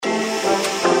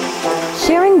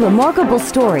sharing remarkable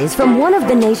stories from one of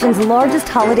the nation's largest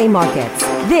holiday markets.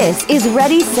 This is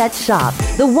Ready, Set, Shop,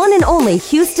 the one and only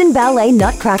Houston Ballet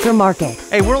Nutcracker Market.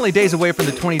 Hey, we're only days away from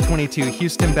the 2022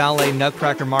 Houston Ballet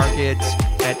Nutcracker Market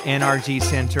at NRG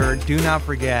Center. Do not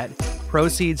forget,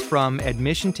 proceeds from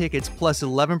admission tickets plus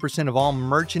 11% of all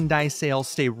merchandise sales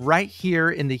stay right here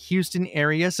in the Houston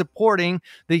area, supporting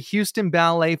the Houston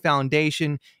Ballet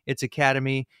Foundation, its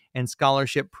academy, and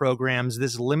scholarship programs.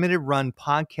 This limited-run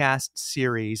podcast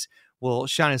series will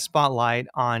shine a spotlight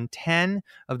on 10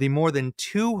 of the more than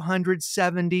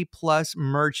 270-plus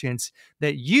merchants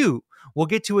that you will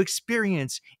get to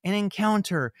experience and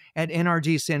encounter at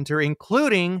NRG Center,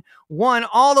 including one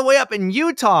all the way up in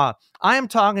Utah. I am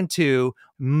talking to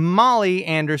Molly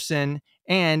Anderson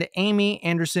and Amy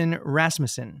Anderson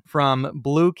Rasmussen from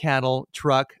Blue Cattle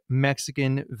Truck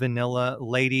Mexican Vanilla.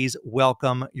 Ladies,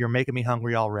 welcome. You're making me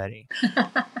hungry already.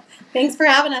 Thanks for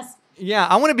having us. Yeah,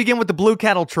 I want to begin with the Blue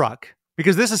Cattle Truck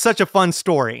because this is such a fun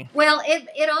story. Well,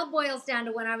 it all boils down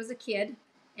to when I was a kid,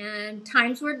 and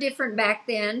times were different back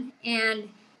then. And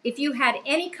if you had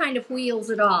any kind of wheels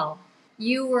at all,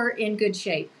 you were in good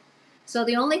shape. So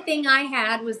the only thing I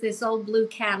had was this old blue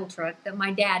cattle truck that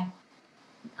my dad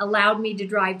allowed me to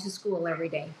drive to school every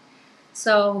day.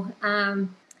 So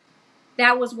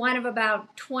that was one of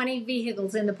about 20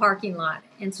 vehicles in the parking lot.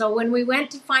 And so when we went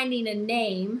to finding a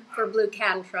name for Blue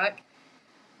Cattle Truck,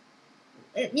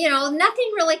 you know,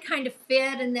 nothing really kind of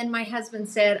fit. And then my husband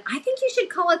said, I think you should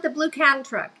call it the Blue Cattle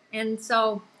Truck. And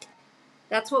so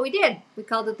that's what we did. We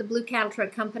called it the Blue Cattle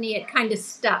Truck Company. It kind of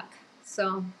stuck.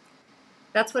 So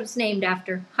that's what it's named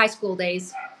after, high school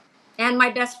days. And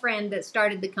my best friend that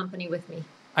started the company with me.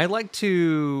 I'd like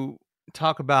to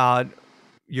talk about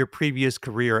your previous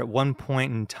career. At one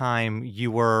point in time,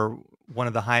 you were one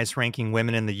of the highest ranking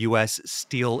women in the U.S.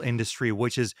 steel industry,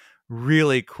 which is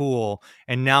really cool.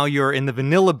 And now you're in the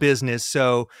vanilla business.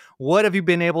 So what have you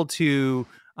been able to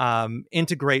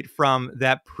integrate from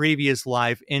that previous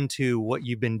life into what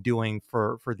you've been doing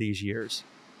for these years?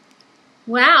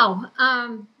 Wow.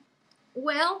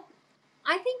 Well,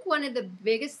 I think one of the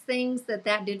biggest things that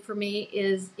did for me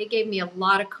is it gave me a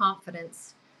lot of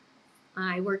confidence.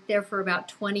 I worked there for about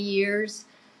 20 years,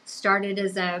 started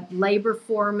as a labor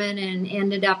foreman and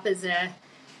ended up as a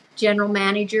general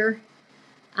manager.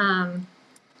 And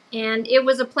it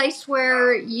was a place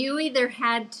where you either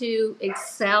had to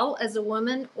excel as a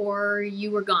woman or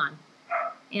you were gone.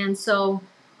 And so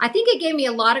I think it gave me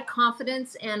a lot of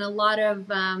confidence and a lot of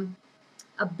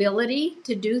ability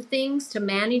to do things, to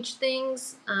manage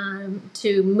things,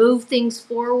 to move things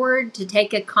forward, to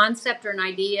take a concept or an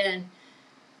idea and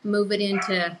move it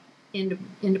into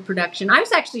production. I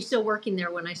was actually still working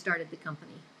there when I started the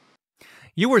company.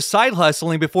 You were side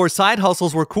hustling before side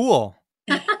hustles were cool.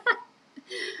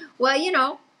 Well, you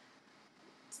know,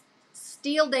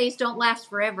 steel days don't last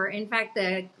forever. In fact,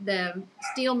 the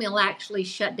steel mill actually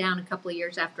shut down a couple of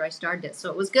years after I started it. So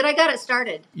it was good I got it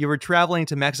started. You were traveling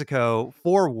to Mexico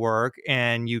for work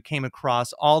and you came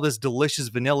across all this delicious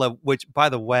vanilla, which, by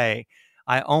the way,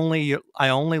 I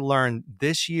only learned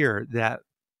this year that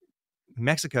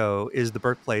Mexico is the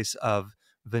birthplace of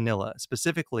vanilla,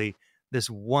 specifically this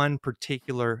one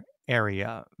particular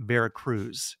area,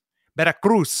 Veracruz.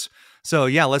 So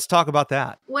yeah, let's talk about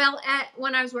that. Well,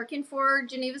 when I was working for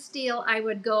Geneva Steel, I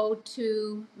would go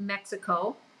to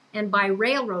Mexico and buy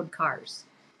railroad cars.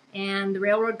 And the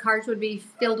railroad cars would be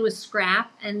filled with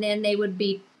scrap, and then they would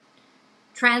be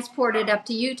transported up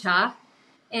to Utah.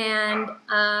 And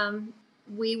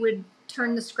we would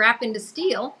turn the scrap into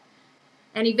steel.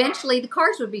 And eventually the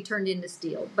cars would be turned into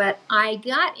steel. But I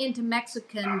got into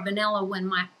Mexican vanilla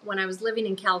when I was living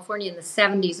in California in the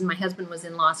 70s and my husband was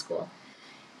in law school.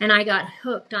 And I got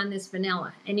hooked on this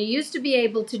vanilla. And you used to be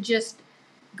able to just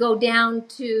go down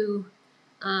to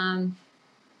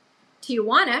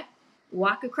Tijuana,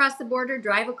 walk across the border,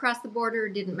 drive across the border,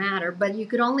 it didn't matter. But you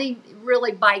could only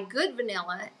really buy good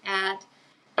vanilla at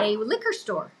a liquor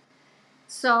store.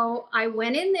 So I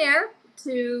went in there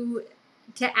to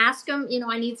ask them, you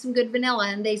know, I need some good vanilla.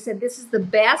 And they said, this is the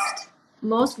best,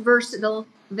 most versatile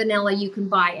vanilla you can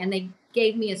buy. And they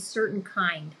gave me a certain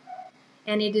kind.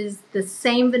 And it is the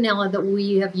same vanilla that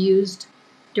we have used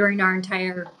during our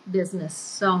entire business.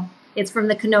 So it's from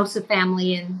the Canosa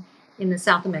family in the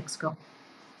south of Mexico.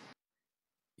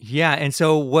 Yeah. And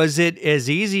so was it as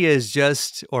easy as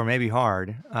just, or maybe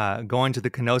hard, going to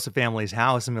the Canosa family's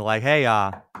house and be like, hey,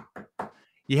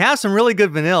 you have some really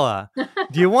good vanilla.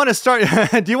 Do you want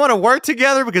to work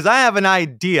together? Because I have an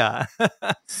idea.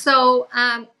 So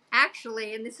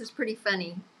Actually, and this is pretty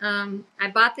funny, I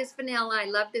bought this vanilla. I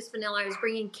love this vanilla. I was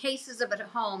bringing cases of it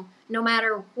home, no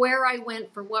matter where I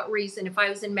went, for what reason. If I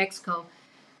was in Mexico,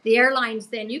 the airlines,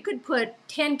 then you could put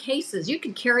 10 cases. You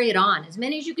could carry it on. As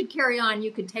many as you could carry on,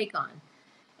 you could take on.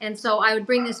 And so I would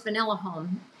bring this vanilla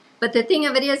home. But the thing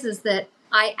of it is that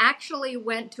I actually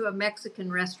went to a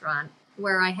Mexican restaurant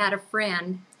where I had a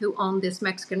friend who owned this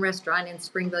Mexican restaurant in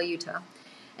Springville, Utah.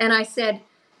 And I said,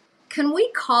 can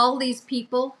we call these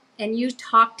people and you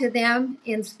talk to them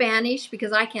in Spanish?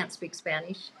 Because I can't speak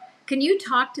Spanish. Can you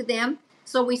talk to them?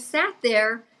 So we sat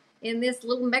there in this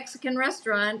little Mexican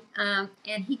restaurant, and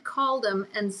he called them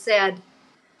and said,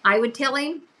 I would tell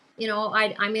him,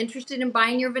 I'm interested in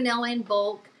buying your vanilla in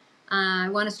bulk. I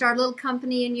want to start a little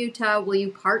company in Utah. Will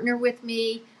you partner with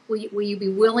me? Will you be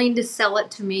willing to sell it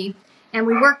to me? And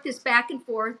we worked this back and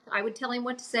forth. I would tell him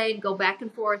what to say, go back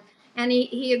and forth. And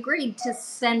he agreed to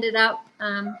send it up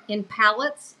in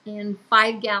pallets in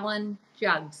 5-gallon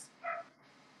jugs.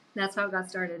 That's how it got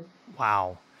started.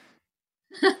 Wow.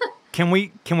 Can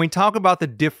we talk about the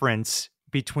difference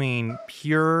between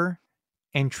pure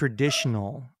and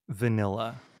traditional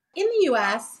vanilla? In the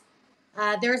U.S.,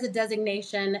 there's a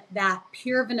designation that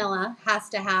pure vanilla has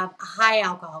to have a high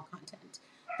alcohol content,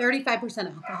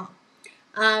 35%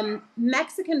 alcohol.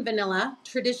 Mexican vanilla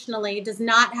traditionally does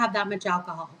not have that much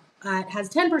alcohol. It has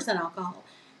 10% alcohol.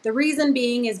 The reason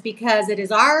being is because it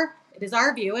is our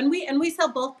view, and we sell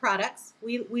both products.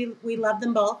 We love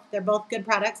them both. They're both good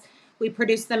products. We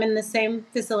produce them in the same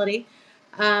facility,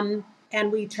 and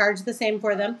we charge the same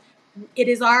for them. It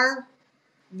is our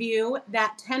view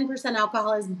that 10%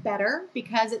 alcohol is better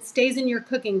because it stays in your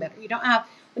cooking better.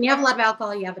 When you have a lot of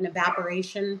alcohol, you have an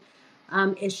evaporation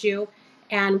issue,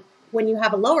 and when you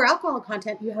have a lower alcohol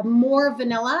content, you have more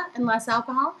vanilla and less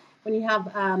alcohol. When you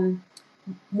have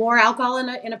more alcohol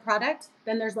in a product,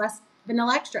 then there's less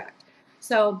vanilla extract.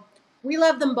 So we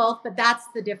love them both, but that's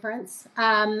the difference.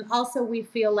 Also, we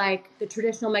feel like the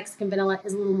traditional Mexican vanilla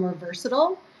is a little more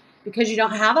versatile because you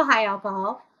don't have a high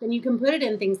alcohol. Then you can put it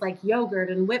in things like yogurt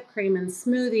and whipped cream and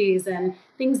smoothies and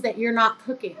things that you're not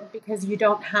cooking because you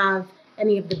don't have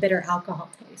any of the bitter alcohol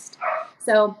taste.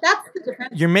 So that's the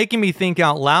difference. You're making me think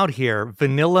out loud here.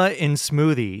 Vanilla in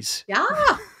smoothies. Yeah.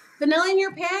 Vanilla in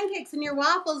your pancakes and your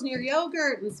waffles and your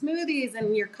yogurt and smoothies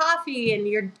and your coffee and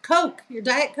your Coke, your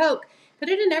Diet Coke. Put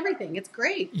it in everything. It's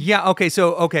great. Yeah. Okay.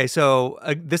 So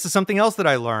this is something else that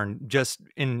I learned just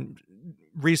in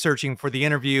researching for the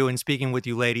interview and speaking with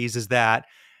you ladies is that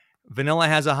vanilla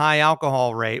has a high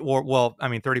alcohol rate,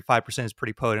 35% is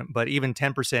pretty potent, but even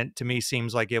 10% to me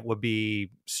seems like it would be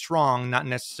strong, not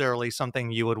necessarily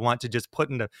something you would want to just put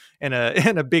in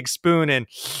a big spoon and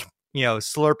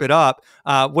slurp it up,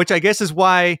 which I guess is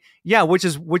why, which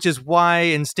is why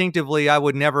instinctively I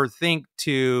would never think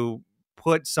to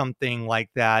put something like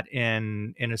that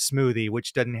in a smoothie,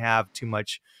 which doesn't have too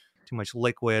much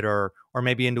liquid or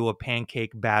maybe into a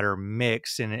pancake batter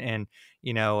mix. And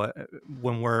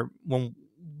when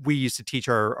we used to teach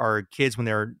our kids when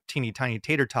they're teeny tiny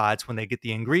tater tots, when they get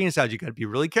the ingredients out, you got to be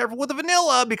really careful with the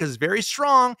vanilla because it's very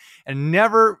strong, and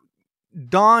never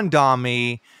dawned on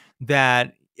me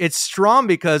that it's strong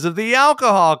because of the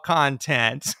alcohol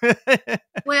content.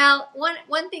 Well,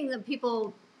 one thing that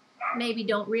people maybe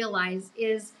don't realize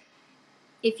is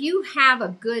if you have a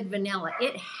good vanilla,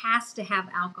 it has to have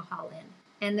alcohol in.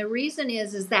 And the reason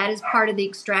is that is part of the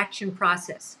extraction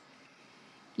process.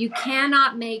 You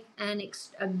cannot make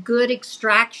a good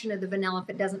extraction of the vanilla if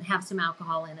it doesn't have some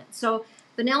alcohol in it. So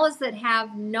vanillas that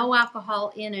have no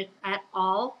alcohol in it at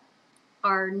all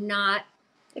are not.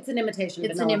 It's an imitation.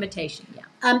 It's vanilla. An imitation,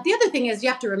 yeah. The other thing is you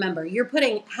have to remember you're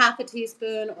putting half a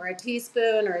teaspoon or a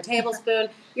teaspoon or a tablespoon.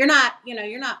 You're not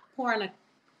pouring a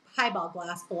highball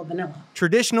glass full of vanilla.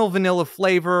 Traditional vanilla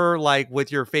flavor, like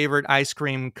with your favorite ice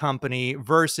cream company,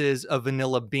 versus a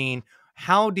vanilla bean.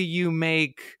 How do you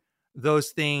make those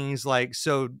things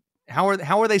so? How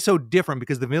are they so different?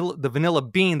 Because the vanilla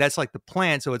bean, that's like the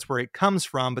plant, so it's where it comes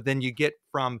from. But then you get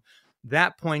from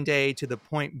that point A to the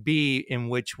point B in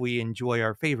which we enjoy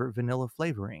our favorite vanilla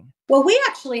flavoring. Well, we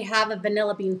actually have a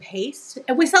vanilla bean paste.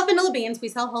 And we sell vanilla beans. We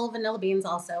sell whole vanilla beans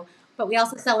also. But we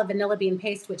also sell a vanilla bean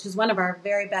paste, which is one of our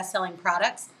very best-selling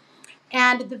products.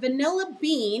 And the vanilla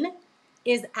bean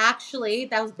is actually,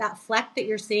 that fleck that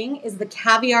you're seeing is the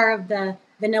caviar of the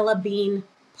vanilla bean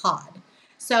pod.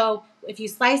 So if you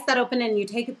slice that open and you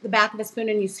take the back of a spoon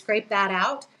and you scrape that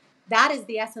out, that is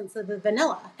the essence of the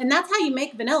vanilla. And that's how you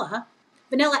make vanilla.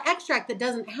 Vanilla extract that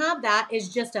doesn't have that is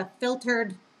just a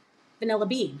filtered vanilla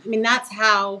bean. I mean, that's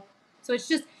how, so it's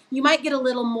just, you might get a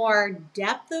little more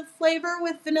depth of flavor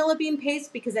with vanilla bean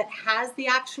paste because it has the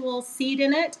actual seed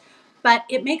in it. but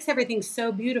it makes everything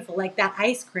so beautiful, like that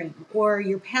ice cream or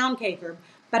your pound cake or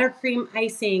buttercream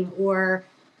icing or,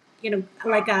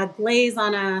 like a glaze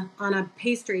on a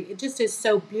pastry. It just is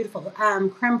so beautiful.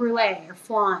 Creme brulee or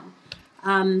flan.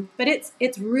 But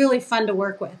it's really fun to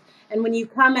work with. And when you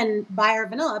come and buy our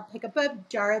vanilla, pick up a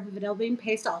jar of the vanilla bean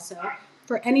paste also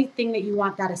for anything that you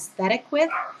want that aesthetic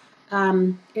with.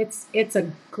 It's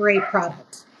a great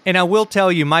product. And I will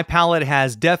tell you, my palate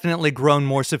has definitely grown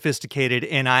more sophisticated,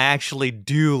 and I actually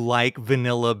do like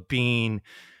vanilla bean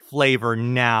flavor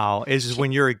now. It's just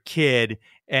when you're a kid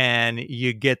and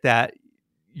you get that,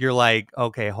 you're like,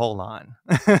 okay, hold on.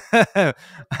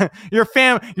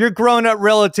 Your grown-up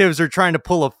relatives are trying to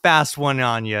pull a fast one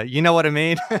on you. You know what I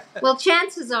mean? Well,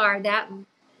 chances are that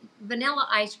vanilla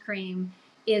ice cream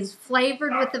is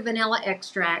flavored with the vanilla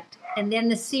extract, and then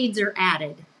the seeds are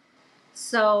added.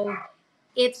 So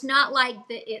it's not like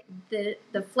the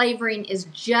flavoring is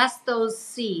just those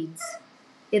seeds.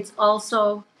 It's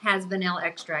also has vanilla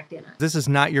extract in it. This is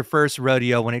not your first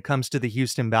rodeo when it comes to the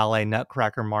Houston Ballet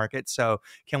Nutcracker Market. So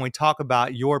can we talk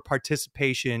about your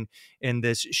participation in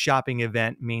this shopping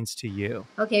event means to you?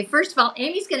 Okay, first of all,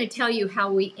 Amy's going to tell you how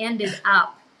we ended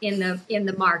up in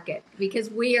the market, because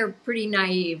we are pretty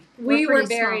naive. We were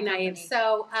very naive.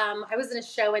 So I was in a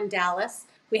show in Dallas.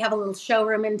 We have a little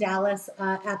showroom in Dallas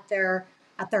at their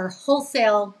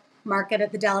wholesale market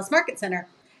at the Dallas Market Center.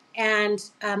 And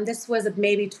this was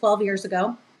maybe 12 years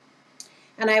ago.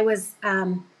 And I was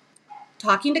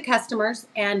talking to customers,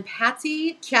 and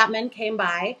Patsy Chapman came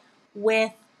by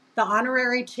with the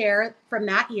honorary chair from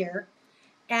that year.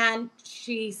 And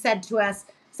she said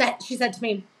to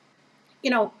me,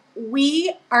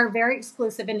 we are very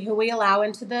exclusive in who we allow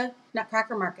into the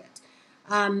Nutcracker Market.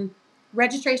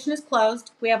 Registration is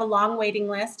closed. We have a long waiting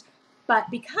list.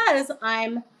 But because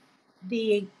I'm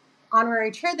the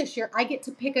honorary chair this year, I get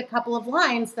to pick a couple of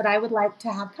lines that I would like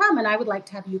to have come, and I would like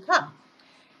to have you come.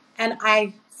 And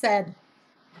I said,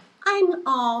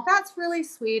 that's really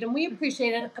sweet, and we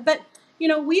appreciate it. But, we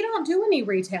don't do any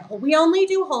retail. We only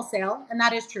do wholesale, and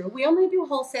that is true. We only do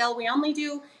wholesale. We only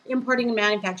do importing and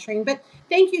manufacturing. But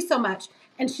thank you so much.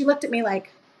 And she looked at me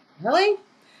like, really?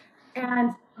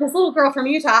 And this little girl from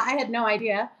Utah, I had no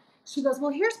idea. She goes,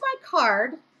 well, here's my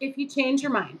card if you change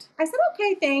your mind. I said,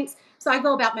 okay, thanks. So I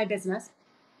go about my business.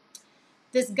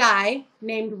 This guy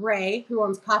named Ray, who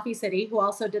owns Coffee City, who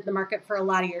also did the market for a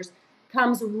lot of years,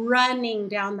 comes running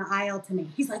down the aisle to me.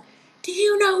 He's like, do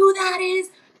you know who that is?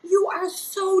 You are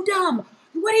so dumb.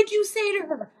 What did you say to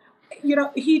her?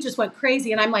 He just went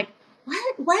crazy. And I'm like,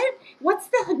 what? What's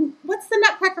the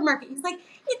Nutcracker Market? He's like,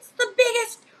 it's the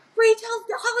biggest retail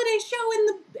holiday show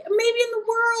maybe in the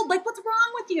world. Like, what's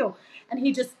wrong with you? And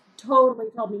he just totally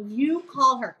told me, you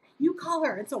call her.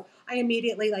 And so I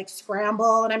immediately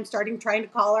scramble, and I'm trying to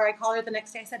call her. I call her the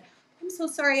next day. I said, I'm so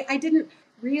sorry. I didn't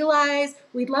realize.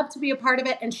 We'd love to be a part of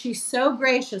it. And she so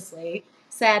graciously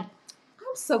said,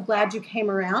 I'm so glad you came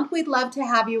around. We'd love to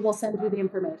have you. We'll send you the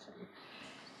information.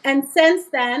 And since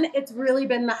then, it's really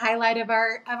been the highlight of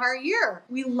our year.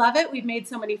 We love it. We've made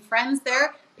so many friends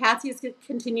there. Patsy has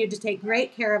continued to take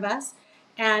great care of us.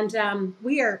 And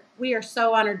we are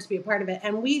so honored to be a part of it.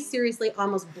 And we seriously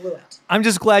almost blew it. I'm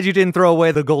just glad you didn't throw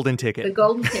away the golden ticket. The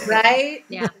golden ticket. Right?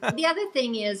 Yeah. The other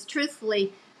thing is,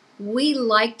 truthfully, we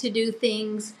like to do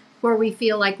things where we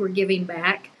feel like we're giving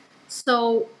back.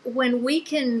 So when we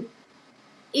can,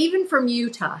 even from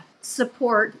Utah,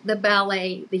 support the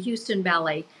ballet, the Houston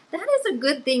Ballet, that is a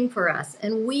good thing for us.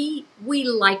 And we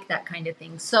like that kind of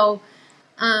thing. So,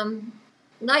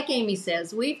 like Amy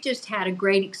says, we've just had a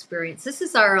great experience. This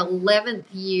is our 11th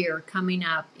year coming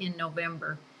up in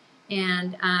November.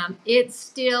 And it's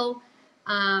still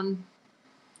the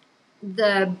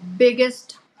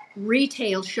biggest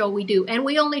retail show we do. And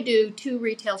we only do 2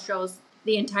 retail shows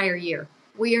the entire year.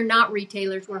 We are not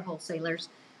retailers, we're wholesalers.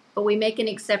 But we make an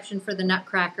exception for the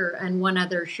Nutcracker and one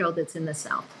other show that's in the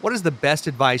South. What is the best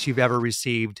advice you've ever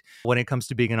received when it comes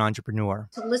to being an entrepreneur?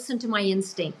 To listen to my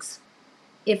instincts.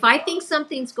 If I think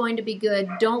something's going to be good,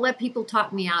 don't let people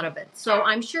talk me out of it. So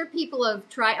I'm sure people have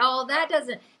tried,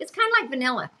 it's kind of like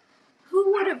vanilla.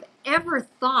 Who would have ever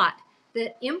thought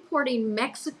that importing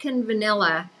Mexican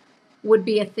vanilla would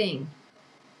be a thing?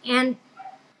 And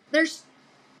there's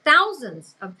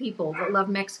thousands of people that love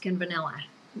Mexican vanilla.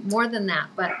 More than that,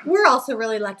 but we're also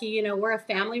really lucky. We're a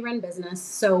family-run business,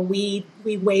 so we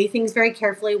weigh things very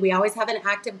carefully. We always have an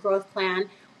active growth plan.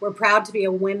 We're proud to be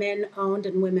a women-owned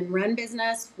and women-run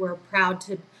business. We're proud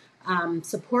to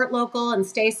support local and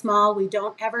stay small. We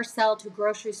don't ever sell to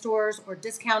grocery stores or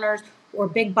discounters or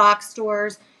big box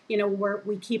stores.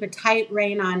 We keep a tight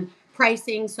rein on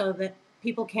pricing so that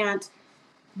people can't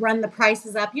run the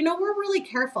prices up. We're really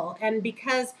careful. And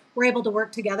because we're able to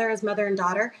work together as mother and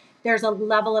daughter, there's a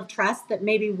level of trust that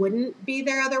maybe wouldn't be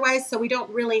there otherwise. So we don't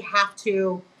really have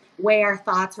to weigh our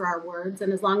thoughts or our words.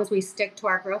 And as long as we stick to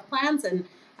our growth plans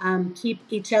and keep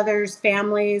each other's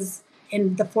families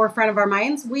in the forefront of our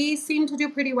minds, we seem to do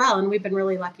pretty well. And we've been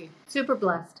really lucky. Super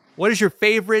blessed. What is your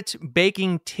favorite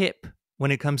baking tip when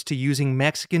it comes to using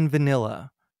Mexican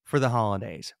vanilla for the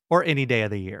holidays or any day of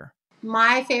the year?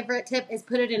 My favorite tip is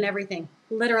put it in everything.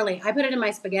 Literally, I put it in my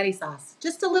spaghetti sauce.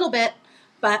 Just a little bit,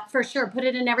 but for sure, put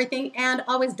it in everything, and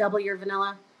always double your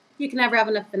vanilla. You can never have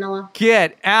enough vanilla.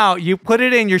 Get out. You put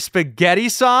it in your spaghetti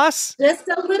sauce? Just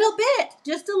a little bit.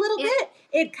 Just a little bit.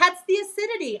 It cuts the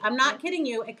acidity. I'm not kidding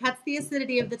you. It cuts the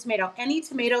acidity of the tomato. Any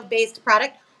tomato-based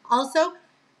product. Also,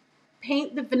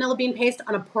 paint the vanilla bean paste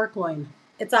on a pork loin.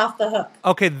 It's off the hook.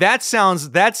 Okay, that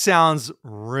sounds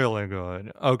really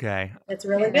good. Okay. It's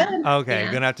really good. Okay,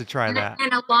 I'm gonna have to try that.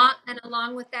 And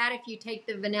along with that, if you take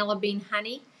the vanilla bean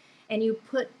honey and you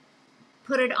put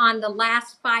it on the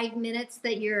last 5 minutes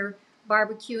that you're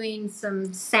barbecuing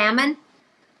some salmon,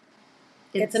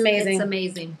 it's amazing. It's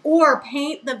amazing. Or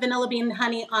paint the vanilla bean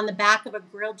honey on the back of a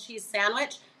grilled cheese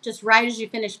sandwich just right as you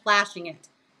finish flashing it.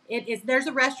 There's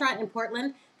a restaurant in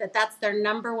Portland that's their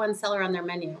number one seller on their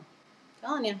menu.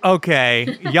 Telling you.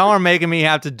 Okay, y'all are making me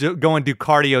have to go and do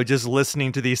cardio just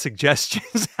listening to these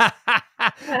suggestions.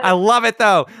 I love it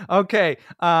though. Okay,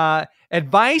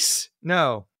 advice?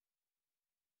 No.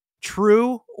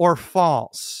 True or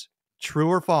false? True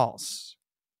or false?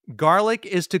 Garlic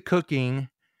is to cooking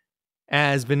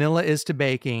as vanilla is to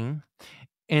baking,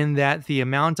 in that the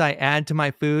amount I add to my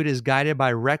food is guided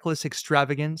by reckless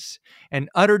extravagance and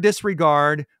utter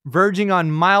disregard, verging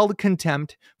on mild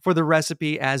contempt for the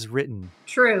recipe as written.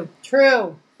 True.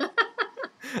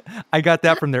 I got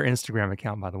that from their Instagram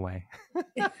account, by the way.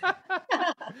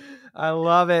 I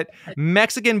love it.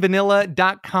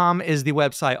 MexicanVanilla.com is the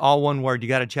website, all one word. You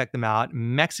got to check them out.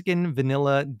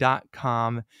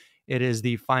 MexicanVanilla.com. It is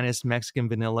the finest Mexican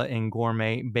vanilla and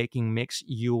gourmet baking mix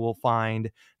you will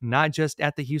find, not just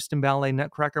at the Houston Ballet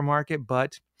Nutcracker Market,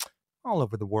 but all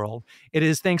over the world. It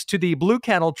is thanks to the Blue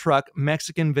Cattle Truck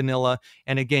Mexican Vanilla.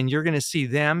 And again, you're going to see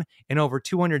them and over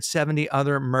 270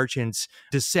 other merchants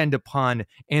descend upon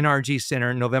NRG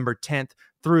Center November 10th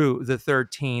through the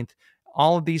 13th.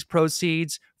 All of these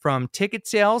proceeds from ticket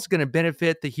sales going to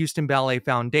benefit the Houston Ballet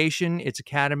Foundation, its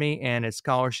academy, and its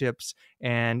scholarships.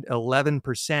 And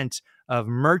 11% of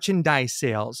merchandise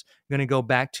sales going to go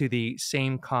back to the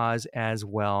same cause as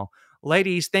well.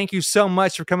 Ladies, thank you so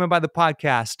much for coming by the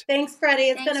podcast. Thanks, Freddie.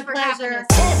 It's been a pleasure.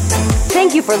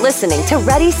 Thank you for listening to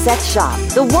Ready, Set, Shop,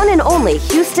 the one and only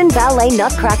Houston Ballet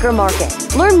Nutcracker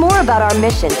Market. Learn more about our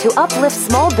mission to uplift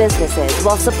small businesses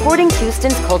while supporting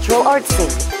Houston's cultural arts scene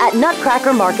at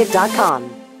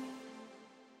nutcrackermarket.com.